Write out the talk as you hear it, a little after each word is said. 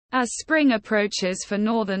As spring approaches for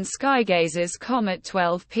northern skygazers, Comet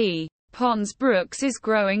 12P Pons-Brooks is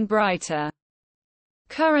growing brighter.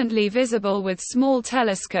 Currently visible with small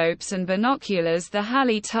telescopes and binoculars, the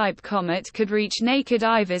Halley-type comet could reach naked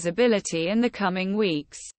eye visibility in the coming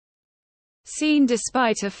weeks. Seen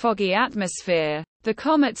despite a foggy atmosphere, the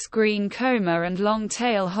comet's green coma and long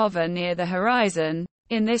tail hover near the horizon,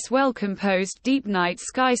 in this well-composed deep night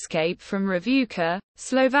skyscape from Revuca,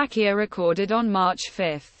 Slovakia, recorded on March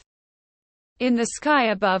 5. In the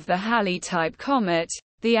sky above the Halley-type comet,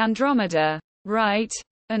 the Andromeda, right,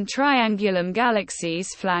 and Triangulum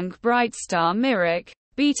galaxies flank bright star Mirach,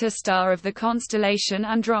 beta star of the constellation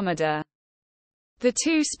Andromeda. The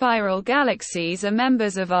two spiral galaxies are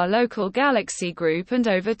members of our local galaxy group and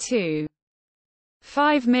over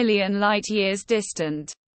 2.5 million light-years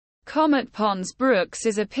distant. Comet Pons-Brooks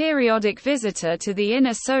is a periodic visitor to the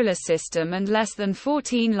inner solar system and less than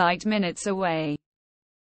 14 light-minutes away.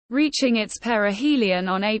 Reaching its perihelion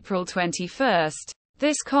on April 21,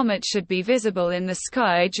 this comet should be visible in the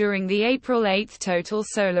sky during the April 8 total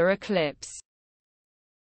solar eclipse.